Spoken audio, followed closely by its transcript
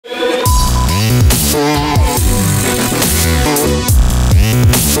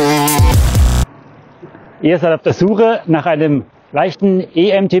Ihr seid auf der Suche nach einem leichten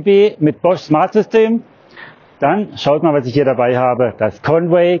E-MTB mit Bosch Smart System. Dann schaut mal, was ich hier dabei habe. Das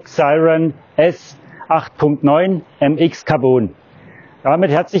Conway Xyron S 8.9 MX Carbon.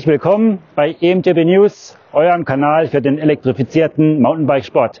 Damit herzlich willkommen bei E-MTB News, eurem Kanal für den elektrifizierten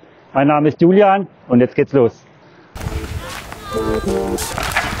Mountainbike-Sport. Mein Name ist Julian und jetzt geht's los.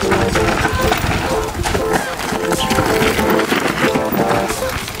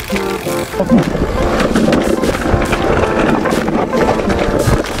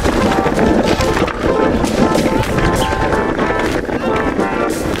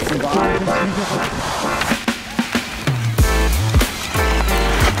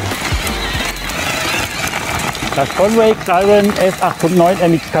 Das Conway Xyron S 8.9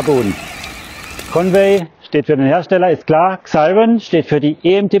 MX Carbon. Conway steht für den Hersteller, ist klar. Xyron steht für die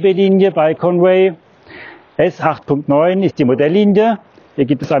E-MTB-Linie bei Conway. S 8.9 ist die Modelllinie. Hier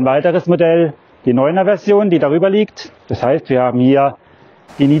gibt es ein weiteres Modell, die 9er Version, die darüber liegt. Das heißt, wir haben hier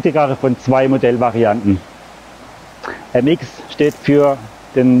die niedrigere von zwei Modellvarianten. MX steht für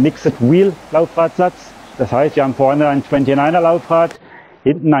den Mixed Wheel Laufradsatz. Das heißt, wir haben vorne ein 29er Laufrad,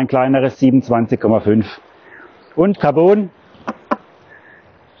 hinten ein kleineres 27,5. Und Carbon.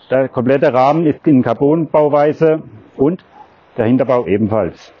 Der komplette Rahmen ist in Carbon-Bauweise und der Hinterbau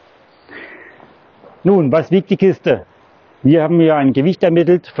ebenfalls. Nun, was wiegt die Kiste? Wir haben hier ein Gewicht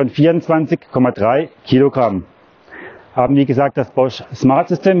ermittelt von 24,3 Kilogramm. Haben wie gesagt das Bosch Smart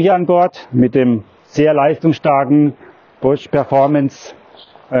System hier an Bord mit dem sehr leistungsstarken Bosch Performance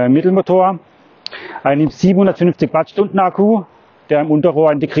Mittelmotor, einem 750 Wattstunden Akku, der im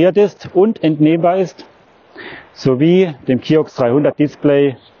Unterrohr integriert ist und entnehmbar ist, sowie dem Kiox 300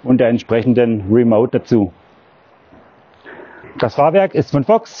 Display und der entsprechenden Remote dazu. Das Fahrwerk ist von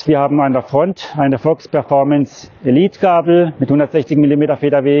Fox. Wir haben an der Front eine Fox Performance Elite-Gabel mit 160 mm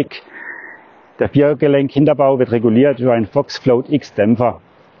Federweg. Der Viergelenk-Hinterbau wird reguliert über einen Fox Float X Dämpfer.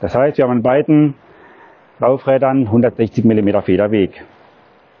 Das heißt, wir haben an beiden Laufrädern 160 mm Federweg.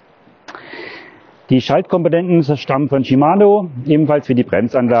 Die Schaltkomponenten stammen von Shimano, ebenfalls für die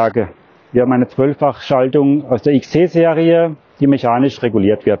Bremsanlage. Wir haben eine 12-fach-Schaltung aus der XT-Serie, die mechanisch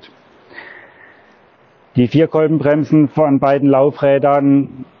reguliert wird. Die Vierkolbenbremsen von beiden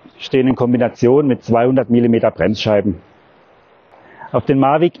Laufrädern stehen in Kombination mit 200 mm Bremsscheiben. Auf den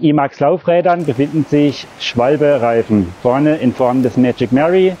Mavic E-Max Laufrädern befinden sich Schwalbe-Reifen, vorne in Form des Magic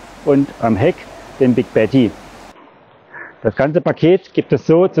Mary und am Heck den Big Betty. Das ganze Paket gibt es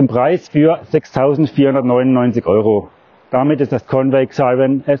so zum Preis für 6.499 €. Damit ist das Conway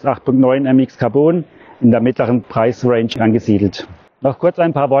Xyron S 8.9 MX Carbon in der mittleren Preisrange angesiedelt. Noch kurz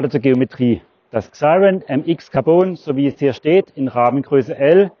ein paar Worte zur Geometrie. Das Xyron MX Carbon, so wie es hier steht, in Rahmengröße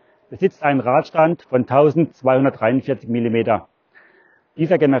L, besitzt einen Radstand von 1243 mm.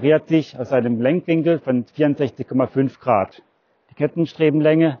 Dieser generiert sich aus einem Lenkwinkel von 64,5 Grad. Die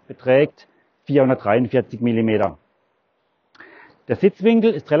Kettenstrebenlänge beträgt 443 mm. Der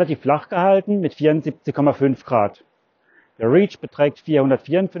Sitzwinkel ist relativ flach gehalten mit 74,5 Grad. Der Reach beträgt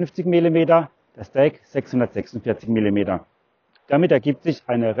 454 mm, der Stack 646 mm. Damit ergibt sich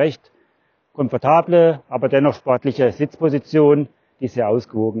eine recht komfortable, aber dennoch sportliche Sitzposition, die sehr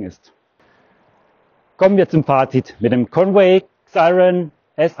ausgewogen ist. Kommen wir zum Fazit mit dem Conway Xyron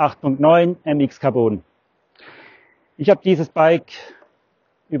S 8.9 MX Carbon. Ich habe dieses Bike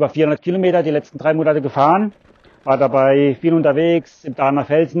über 400 Kilometer die letzten 3 Monate gefahren, war dabei viel unterwegs im Dahner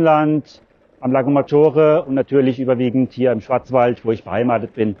Felsenland, am Lago Maggiore und natürlich überwiegend hier im Schwarzwald, wo ich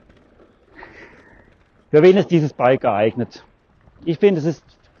beheimatet bin. Für wen ist dieses Bike geeignet? Ich finde, es ist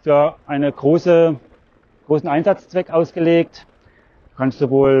für einen großen Einsatzzweck ausgelegt. Du kannst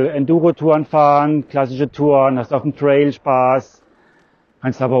sowohl Enduro-Touren fahren, klassische Touren, hast auf dem Trail Spaß,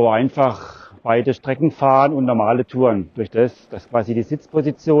 kannst aber auch einfach weite Strecken fahren und normale Touren. Durch das, dass quasi die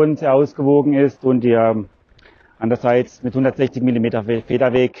Sitzposition sehr ausgewogen ist und dir andererseits mit 160 mm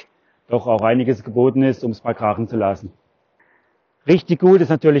Federweg doch auch einiges geboten ist, um es mal krachen zu lassen. Richtig gut ist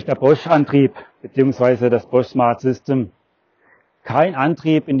natürlich der Bosch-Antrieb bzw. das Bosch Smart System. Kein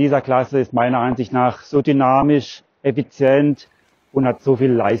Antrieb in dieser Klasse ist meiner Ansicht nach so dynamisch, effizient und hat so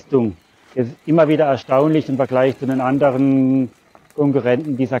viel Leistung. Es ist immer wieder erstaunlich im Vergleich zu den anderen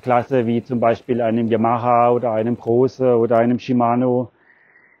Konkurrenten dieser Klasse, wie zum Beispiel einem Yamaha oder einem Große oder einem Shimano,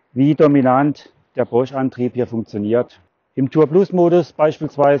 wie dominant der Bosch-Antrieb hier funktioniert. Im Tour Plus Modus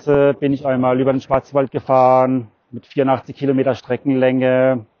beispielsweise bin ich einmal über den Schwarzwald gefahren mit 84 Kilometer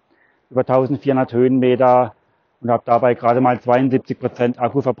Streckenlänge, über 1400 Höhenmeter und habe dabei gerade mal 72%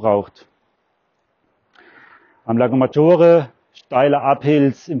 Akku verbraucht. Am Lago Maggiore, steile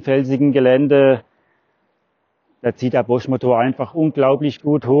Uphills im felsigen Gelände, da zieht der Bosch-Motor einfach unglaublich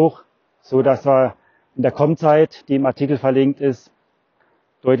gut hoch, so dass er in der Kommzeit, die im Artikel verlinkt ist,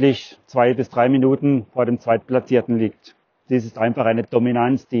 deutlich 2 bis 3 Minuten vor dem Zweitplatzierten liegt. Dies ist einfach eine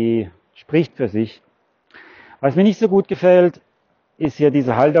Dominanz, die spricht für sich. Was mir nicht so gut gefällt, ist hier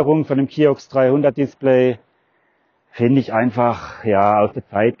diese Halterung von dem Kiox 300 Display. Finde ich einfach, ja, aus der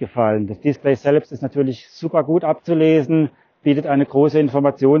Zeit gefallen. Das Display selbst ist natürlich super gut abzulesen, bietet eine große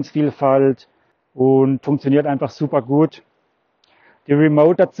Informationsvielfalt und funktioniert einfach super gut. Die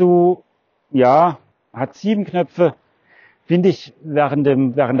Remote dazu, ja, hat 7 Knöpfe. Finde ich während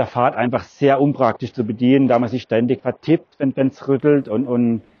der Fahrt einfach sehr unpraktisch zu bedienen, da man sich ständig vertippt, wenn es rüttelt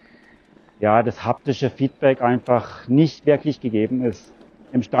und ja, das haptische Feedback einfach nicht wirklich gegeben ist.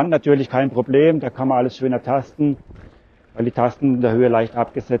 Im Stand natürlich kein Problem, da kann man alles schön ertasten, weil die Tasten in der Höhe leicht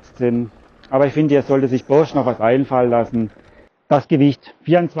abgesetzt sind. Aber ich finde, hier sollte sich Bosch noch was einfallen lassen. Das Gewicht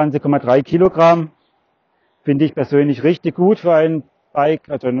 24,3 Kilogramm finde ich persönlich richtig gut für ein Bike,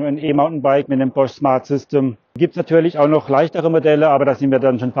 also ein E-Mountainbike mit einem Bosch Smart System. Gibt es natürlich auch noch leichtere Modelle, aber da sind wir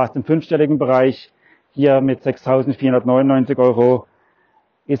dann schon fast im 5-stelligen Bereich. Hier mit 6.499 €.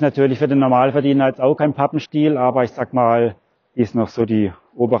 Ist natürlich für den Normalverdiener jetzt auch kein Pappenstiel, aber ich sag mal, ist noch so die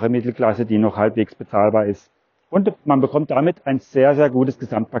obere Mittelklasse, die noch halbwegs bezahlbar ist. Und man bekommt damit ein sehr, sehr gutes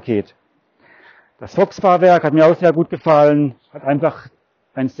Gesamtpaket. Das Fox-Fahrwerk hat mir auch sehr gut gefallen, hat einfach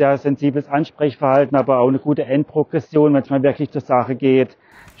ein sehr sensibles Ansprechverhalten, aber auch eine gute Endprogression, wenn es mal wirklich zur Sache geht.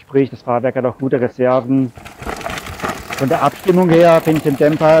 Sprich, das Fahrwerk hat auch gute Reserven. Von der Abstimmung her finde ich den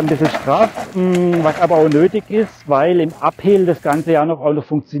Dämpfer ein bisschen straff, was aber auch nötig ist, weil im Uphill das Ganze ja auch noch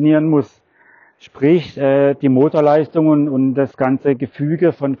funktionieren muss. Sprich, die Motorleistung und das ganze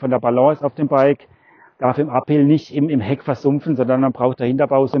Gefüge von der Balance auf dem Bike darf im Uphill nicht im Heck versumpfen, sondern man braucht der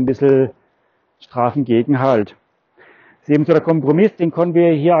Hinterbau so ein bisschen straffen Gegenhalt. Das ist eben so der Kompromiss, den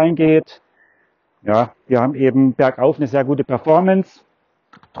Conway hier eingeht. Ja, wir haben eben bergauf eine sehr gute Performance,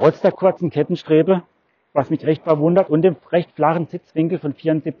 trotz der kurzen Kettenstrebe, was mich echt verwundert, und dem recht flachen Sitzwinkel von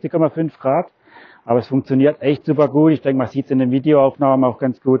 74,5 Grad. Aber es funktioniert echt super gut. Ich denke, man sieht es in den Videoaufnahmen auch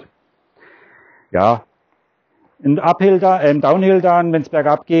ganz gut. Ja, im Downhill dann, wenn es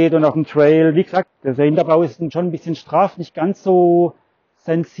bergab geht und auf dem Trail, wie gesagt, der Hinterbau ist schon ein bisschen straff, nicht ganz so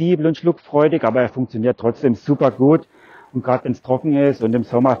sensibel und schluckfreudig, aber er funktioniert trotzdem super gut. Und gerade wenn es trocken ist und im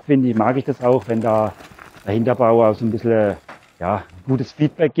Sommer, finde ich, mag ich das auch, wenn da der Hinterbau auch so ein bisschen, ja, gutes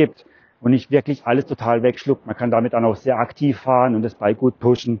Feedback gibt und nicht wirklich alles total wegschluckt. Man kann damit dann auch sehr aktiv fahren und das Bike gut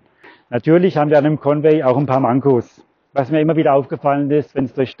pushen. Natürlich haben wir an dem Conway auch ein paar Mankos. Was mir immer wieder aufgefallen ist, wenn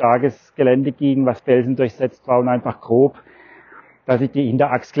es durch starkes Gelände ging, was Felsen durchsetzt war und einfach grob, dass sich die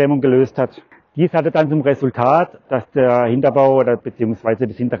Hinterachsklemmung gelöst hat. Dies hatte dann zum Resultat, dass der Hinterbau oder beziehungsweise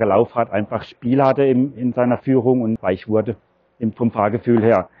das hintere Laufrad einfach Spiel hatte in seiner Führung und weich wurde vom Fahrgefühl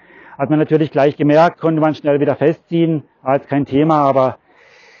her. Hat man natürlich gleich gemerkt, konnte man schnell wieder festziehen, war jetzt kein Thema, aber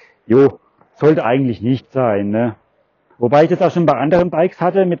jo, sollte eigentlich nicht sein, ne? Wobei ich das auch schon bei anderen Bikes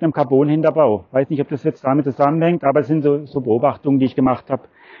hatte mit einem Carbon-Hinterbau. Weiß nicht, ob das jetzt damit zusammenhängt, aber es sind so Beobachtungen, die ich gemacht habe.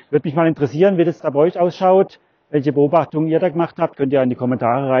 Würde mich mal interessieren, wie das da bei euch ausschaut. Welche Beobachtungen ihr da gemacht habt, könnt ihr in die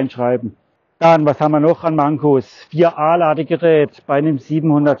Kommentare reinschreiben. Dann, was haben wir noch an Mankos? 4A-Ladegerät bei einem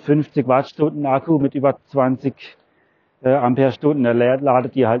 750 Wattstunden Akku mit über 20 Ampere-Stunden. Der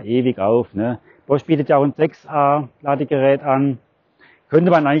ladet die halt ewig auf, ne? Bosch bietet ja auch ein 6A-Ladegerät an. Könnte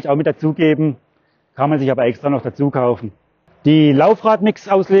man eigentlich auch mit dazugeben. Kann man sich aber extra noch dazu kaufen. Die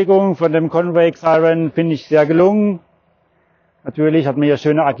Laufradmix-Auslegung von dem Conway Xyron finde ich sehr gelungen. Natürlich hat man hier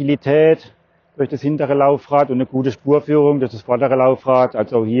schöne Agilität durch das hintere Laufrad und eine gute Spurführung durch das vordere Laufrad.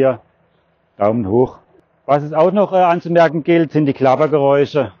 Also auch hier Daumen hoch. Was es auch noch anzumerken gilt, sind die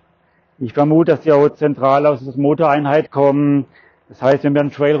Klappergeräusche. Ich vermute, dass die auch zentral aus der Motoreinheit kommen. Das heißt, wenn wir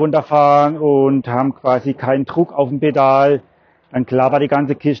einen Trail runterfahren und haben quasi keinen Druck auf dem Pedal, dann klappert die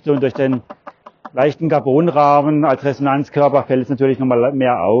ganze Kiste und durch den leichten Carbonrahmen als Resonanzkörper fällt es natürlich nochmal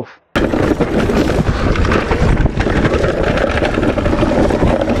mehr auf.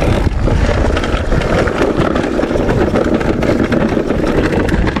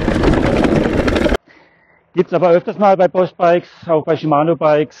 Gibt es aber öfters mal bei Bosch Bikes, auch bei Shimano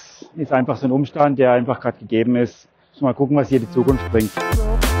Bikes, ist einfach so ein Umstand, der einfach gerade gegeben ist. Mal gucken, was hier die Zukunft bringt.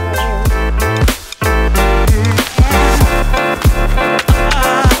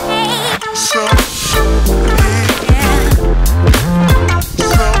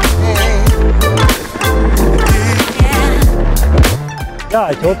 Ja,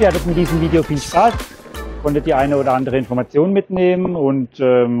 ich hoffe, ihr hattet mit diesem Video viel Spaß, konntet die eine oder andere Information mitnehmen und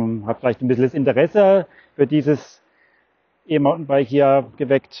habt vielleicht ein bisschen das Interesse für dieses E-Mountainbike hier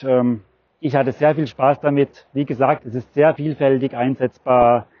geweckt. Ich hatte sehr viel Spaß damit. Wie gesagt, es ist sehr vielfältig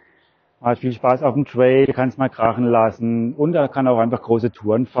einsetzbar. Man hat viel Viel Spaß auf dem Trail, kann es mal krachen lassen und er kann auch einfach große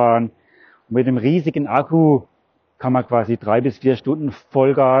Touren fahren. Mit dem riesigen Akku kann man quasi 3 bis 4 Stunden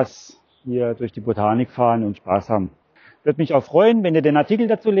Vollgas hier durch die Botanik fahren und Spaß haben. Würde mich auch freuen, wenn ihr den Artikel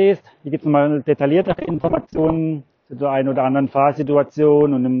dazu lest. Hier gibt es nochmal detailliertere Informationen zu der einen oder anderen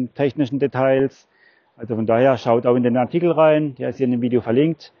Fahrsituation und den technischen Details. Also von daher schaut auch in den Artikel rein, der ist hier in dem Video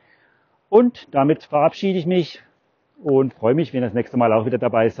verlinkt. Und damit verabschiede ich mich und freue mich, wenn ihr das nächste Mal auch wieder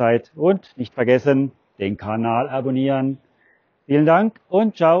dabei seid. Und nicht vergessen, den Kanal abonnieren. Vielen Dank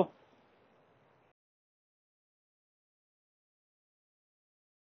und ciao.